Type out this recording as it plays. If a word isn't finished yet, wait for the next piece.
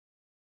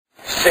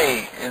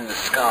see in the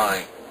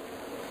sky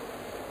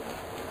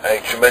a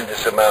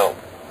tremendous amount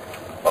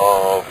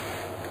of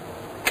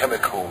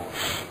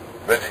chemicals,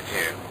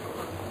 residue,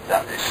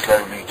 that is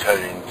slowly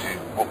turning to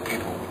what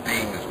people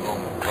deem as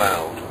normal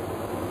cloud.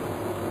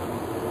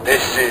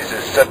 This is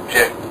a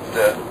subject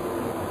that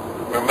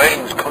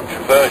remains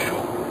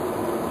controversial,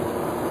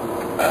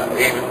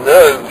 even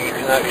though you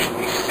can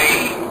actually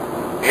see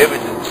the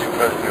evidence in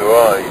front of your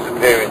eyes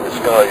appear in the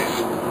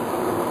skies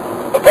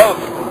above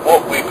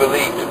what we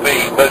believe to be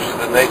most of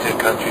the NATO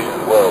countries in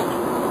the world.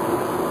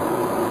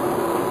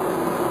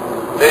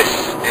 This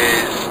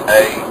is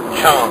a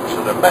chance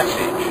and a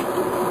message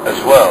as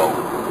well,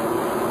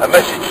 a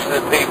message to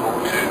the people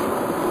to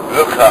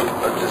look up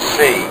and to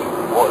see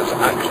what is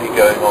actually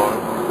going on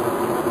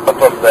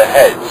above their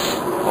heads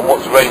and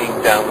what's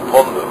raining down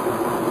upon them.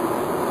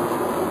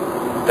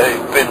 There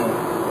have been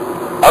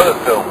other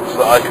films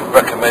that I could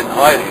recommend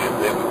highly, and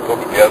they would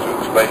probably be able to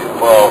explain it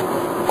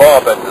far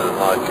better than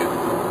I could,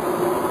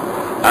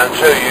 and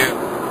show you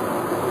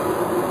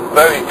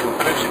very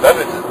conclusive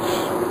evidence,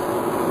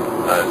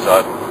 as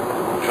I've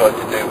tried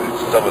to do with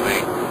some of the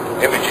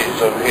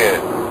images on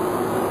here.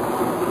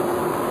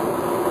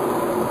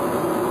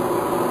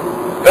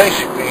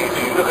 Basically, if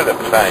you look at a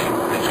plane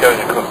and it's going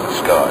across the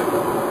sky,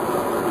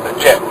 a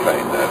jet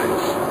plane that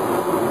is,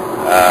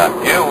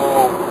 you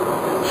will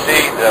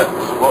see that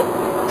what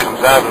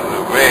comes out of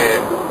the rear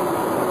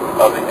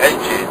of the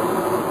engine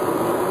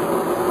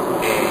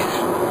is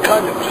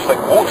kind of just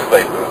like water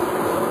vapour,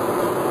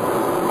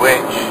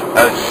 which,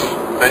 as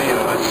many of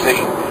us have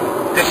seen,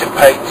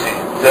 dissipates in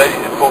 30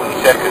 to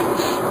 40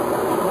 seconds,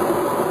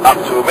 up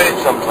to a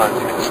minute sometimes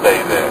it can stay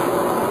there.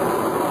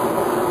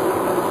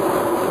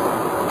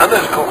 And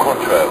those are called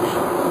contrails.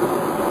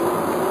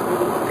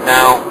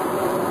 Now,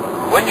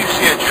 when you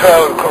see a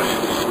trail that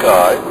crosses the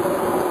sky,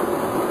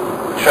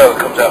 the trail that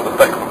comes out of the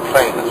back of a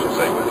plane, as I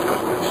say, when it's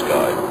crossing the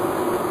sky,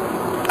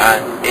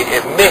 and it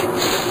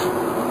emits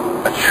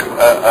an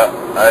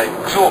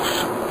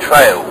exhaust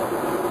trail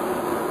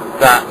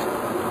that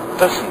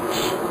doesn't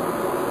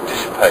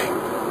dissipate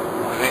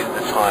within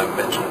the time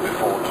mentioned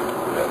before,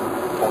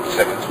 40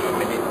 seconds to a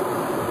minute,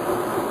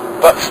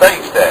 but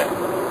stays there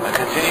and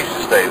continues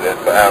to stay there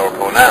for hour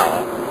upon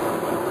hour,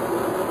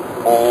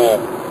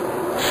 or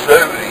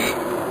slowly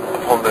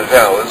upon those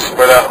hours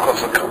spread out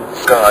across the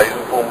skies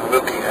and form a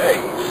milky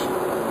haze.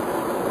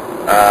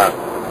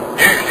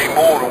 Usually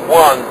more than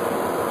one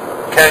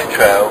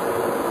chemtrail,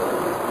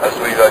 as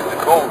we like to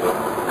call them,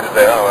 because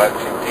they are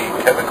actually indeed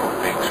chemicals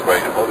being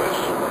sprayed upon us.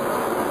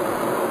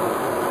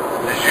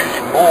 There's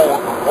usually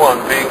more than one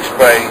being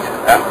sprayed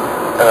at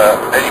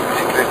any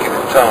particular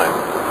given time.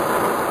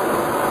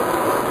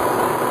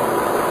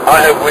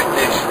 I have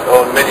witnessed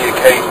on many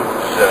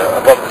occasions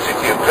above the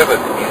city of Plymouth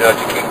in the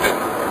United Kingdom,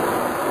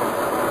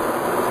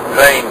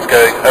 planes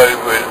going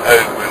over and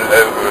over and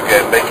over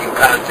again, making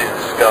patterns in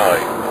the sky,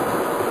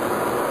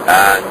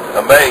 and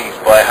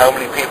amazed by how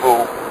many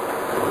people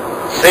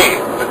see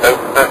it but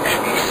don't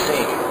actually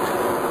see it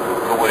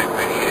for what it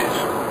really is.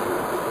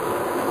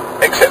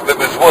 Except there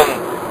was one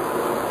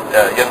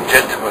young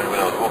gentleman when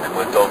I was walking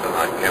my dog and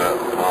I came out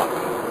of the park,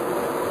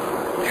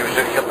 and he was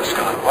looking up the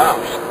sky. Wow,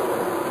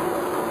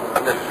 I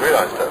never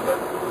realised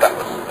that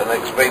was, and I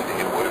explained to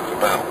him what it was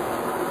about.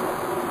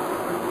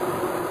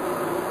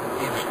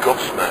 He was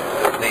gobsmacked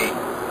that the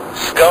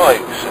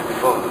sky was so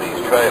full of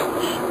these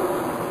trails,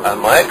 and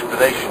my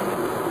explanation,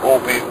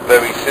 albeit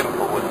very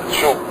simple, and a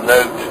short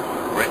note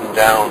written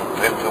down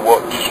for him to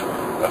watch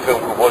a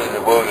film called What in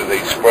the World Are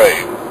They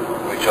Spraying,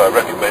 which I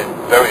recommend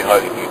very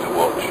highly for you to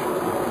watch.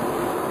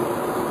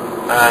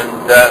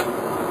 And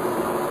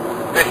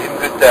bid him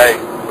good day,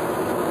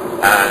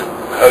 and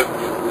hope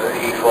that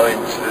he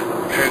finds the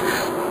truth,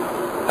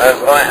 as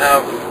I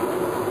have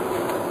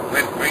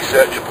with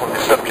research upon the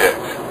subject.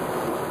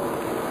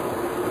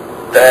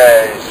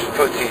 There's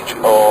footage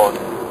on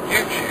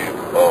YouTube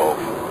of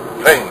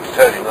planes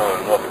turning on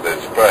and off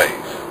those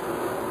sprays,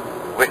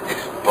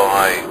 witnessed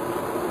by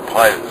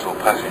pilots or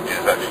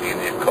passengers actually in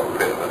the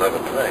cockpit of another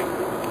plane.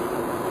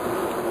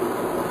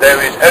 There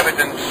is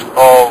evidence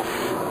of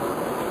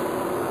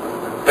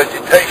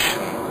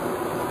vegetation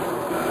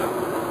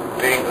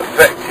being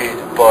affected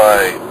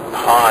by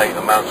high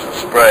amounts of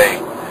spray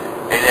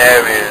in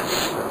areas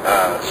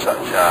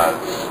such as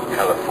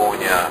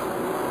California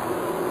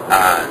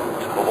and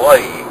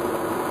Hawaii,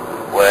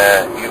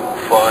 where you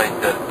will find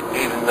that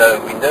even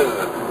though we know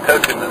that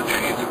coconut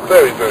tree is a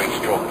very, very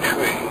strong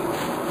tree,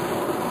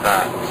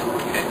 that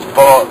its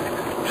bark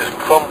just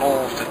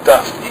crumbles to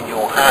dust in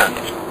your hand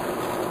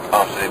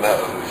after the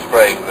amount of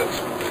spraying that's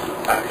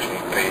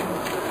actually been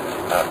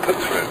put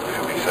through,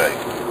 shall we say.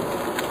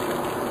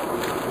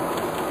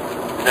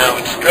 Now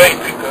it's strange,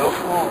 we go,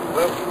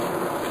 well,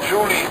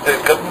 surely the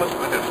government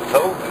would have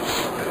told us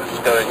this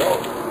was going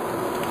on,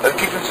 and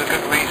give us a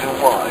good reason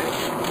why,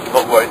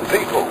 not worrying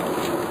people.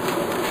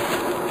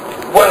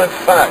 Well, in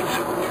fact,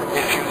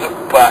 if you look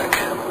back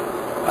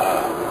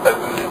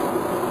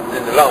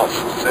in the last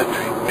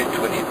century,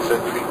 mid-20th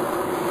century,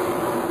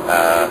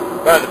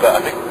 round about,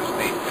 I think it was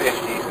the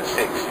 50s and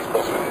 60s,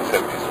 possibly the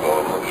 70s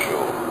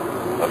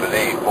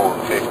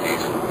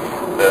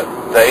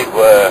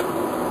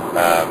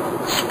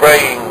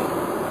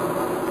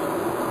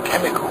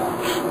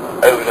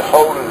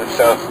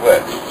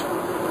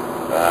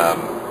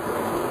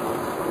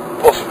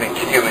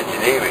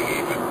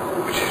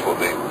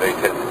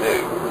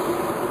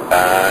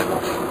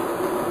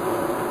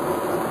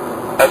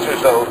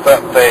result that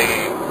they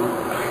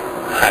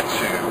had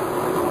to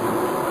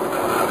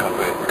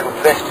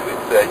confess to it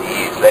 30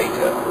 years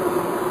later,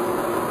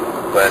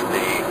 when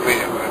the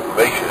Freedom of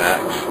Information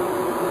Act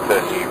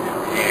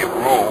 30-year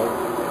rule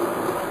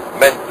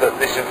meant that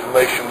this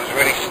information was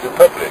released to the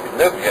public.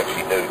 Nobody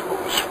actually knows what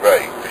was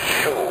sprayed for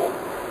sure,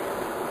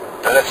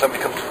 unless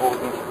somebody comes forward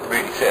and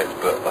really says,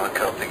 but I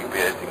can't think it'd be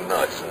anything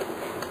nice. And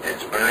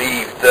it's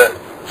believed that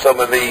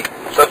some of the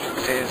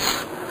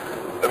substances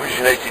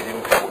originated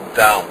in Porton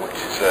Down, which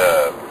is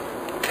a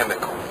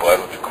chemical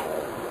biological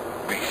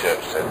research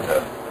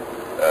centre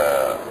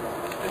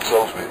in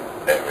Salisbury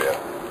area.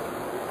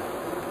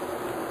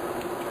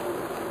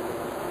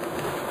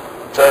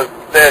 So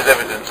there's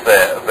evidence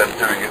there of them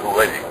doing it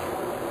already.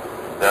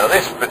 Now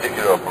this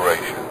particular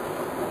operation,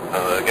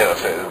 and again I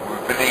say we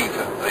believe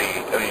that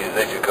only the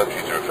native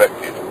countries are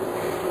affected,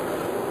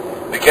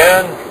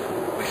 began,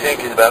 we think,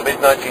 in about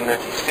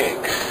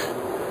mid-1996.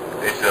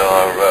 Is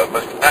our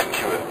most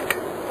accurate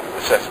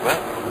assessment.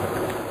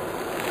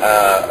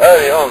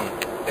 Early on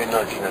in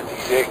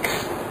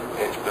 1996,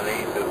 it's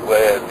believed that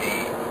where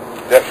the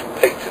actual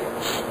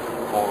patents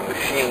for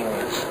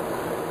machines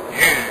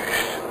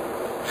used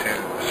to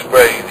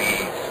spray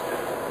these,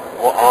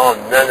 what are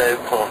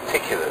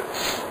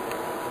nanoparticulates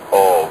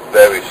of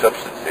various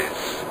substances,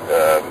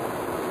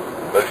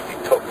 mostly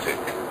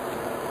toxic,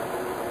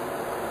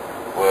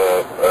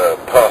 were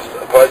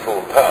applied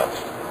for and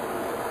passed.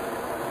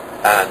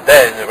 And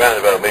then, around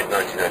about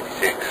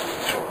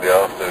mid-1996, shortly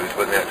after, is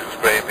when the actual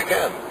spraying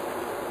began.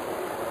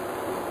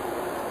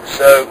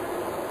 So,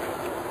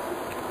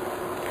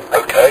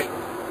 okay,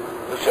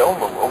 so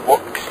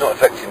what, it's not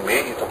affecting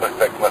me, it's not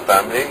affecting my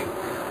family,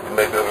 you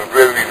may have a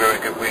very, very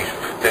good reason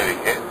for doing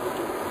it.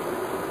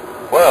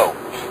 Well,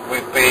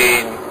 we've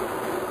been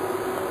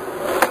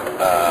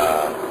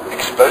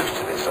exposed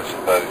to this, I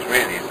suppose,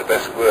 really is the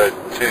best word,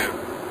 to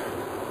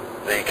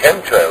the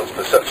chemtrails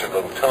for such a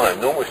long time,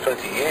 almost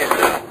 20 years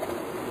now.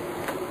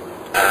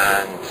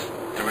 And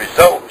the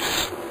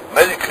results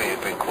medically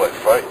have been quite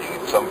frightening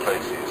in some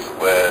places,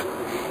 where,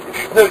 if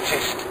you've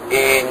noticed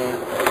in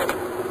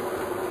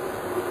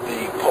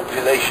the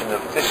population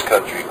of this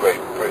country, Great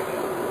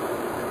Britain,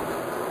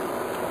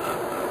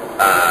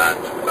 and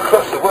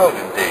across the world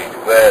indeed,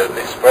 where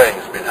this spraying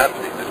has been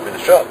happening, there's been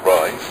a sharp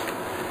rise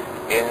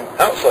in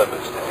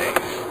Alzheimer's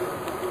disease.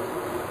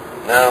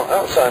 Now,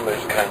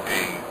 Alzheimer's can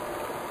be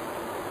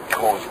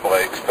caused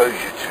by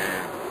exposure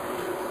to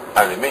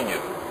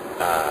aluminium,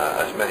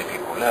 as many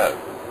people know.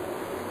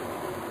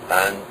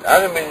 And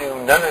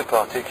aluminium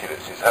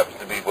nanoparticulates happens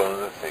to be one of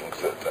the things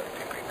that's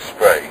actually being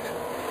sprayed.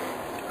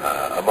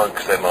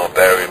 Amongst them are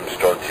barium,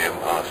 strontium,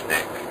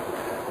 arsenic,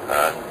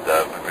 and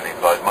we believe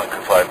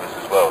microfibers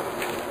as well.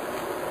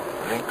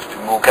 Links to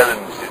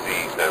Morgellons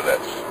disease, no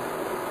less.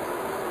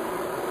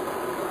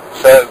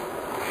 So,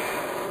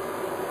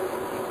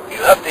 you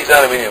have these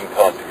aluminium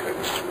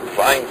particles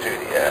flying through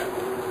the air,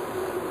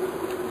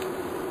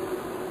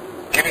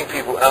 giving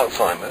people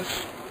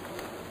Alzheimer's,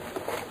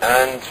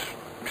 and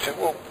we said,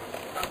 well,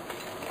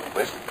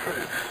 where's the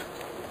proof?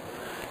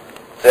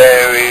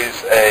 There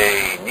is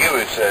a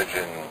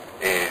neurosurgeon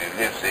who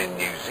lives in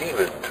New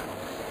Zealand,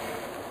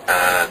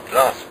 and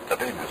I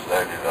believe it was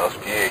early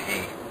last year,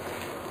 he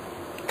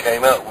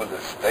came out with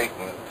a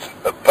statement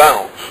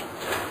about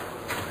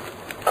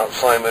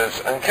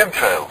Alzheimer's and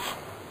chemtrails.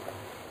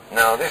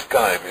 Now, this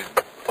guy is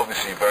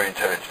obviously a very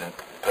intelligent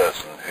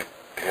person who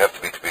you have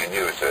to be a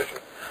neurosurgeon.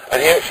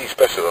 And he actually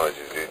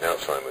specialises in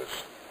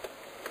Alzheimer's.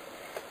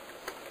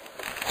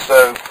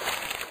 So,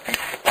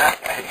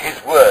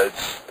 his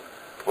words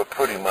were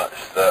pretty much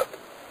that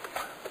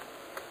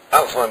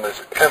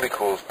Alzheimer's can be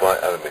caused by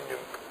aluminium.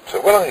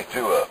 So when I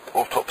do an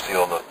autopsy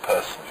on a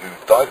person who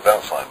died of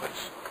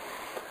Alzheimer's,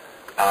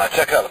 and I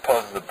check out the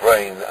part of the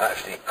brain that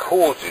actually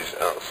causes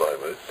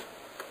Alzheimer's,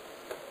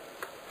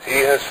 he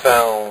has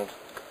found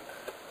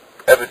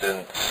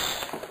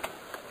evidence,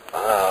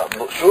 I'm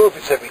not sure if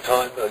it's every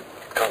time,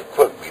 can't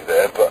quote me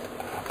there, but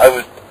I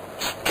would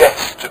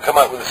guess to come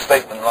out with a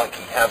statement like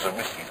he has and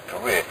risk his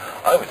career,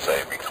 I would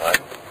say every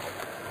time,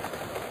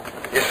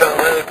 he's found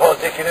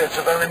nanoparticulates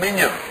of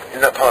aluminium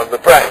in that part of the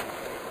brain,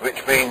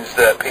 which means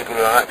that people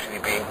are actually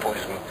being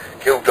poisoned,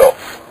 killed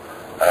off,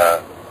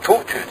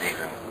 tortured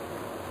even.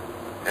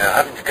 You know,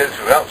 having to go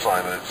through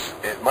Alzheimer's,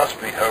 it must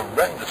be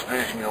horrendous,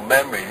 losing your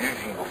memory,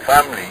 losing your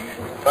family,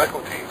 losing your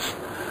faculties.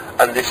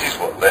 And this is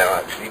what they're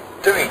actually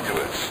doing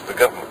to us, the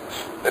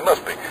governments. They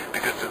must be,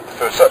 because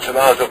for such a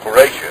large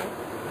operation,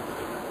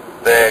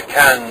 there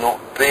cannot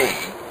be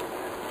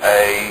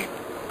a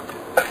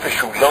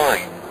official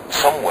line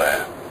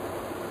somewhere.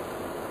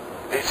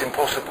 It's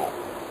impossible.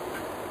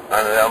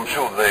 And I'm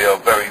sure they are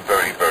very,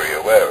 very, very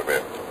aware of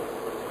it.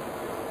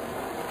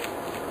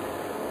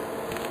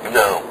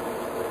 Now,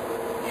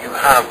 you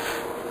have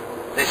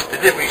this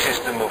delivery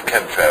system of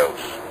chemtrails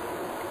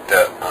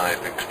that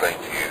I've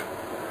explained to you.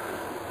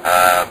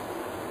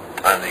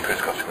 And the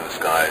crisscrossing of the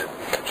sky.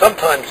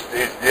 Sometimes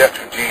it's the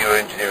actual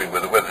geoengineering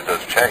where the weather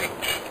does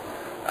change,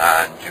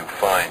 and you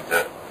find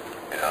that,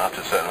 you know,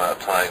 after a certain amount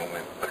of time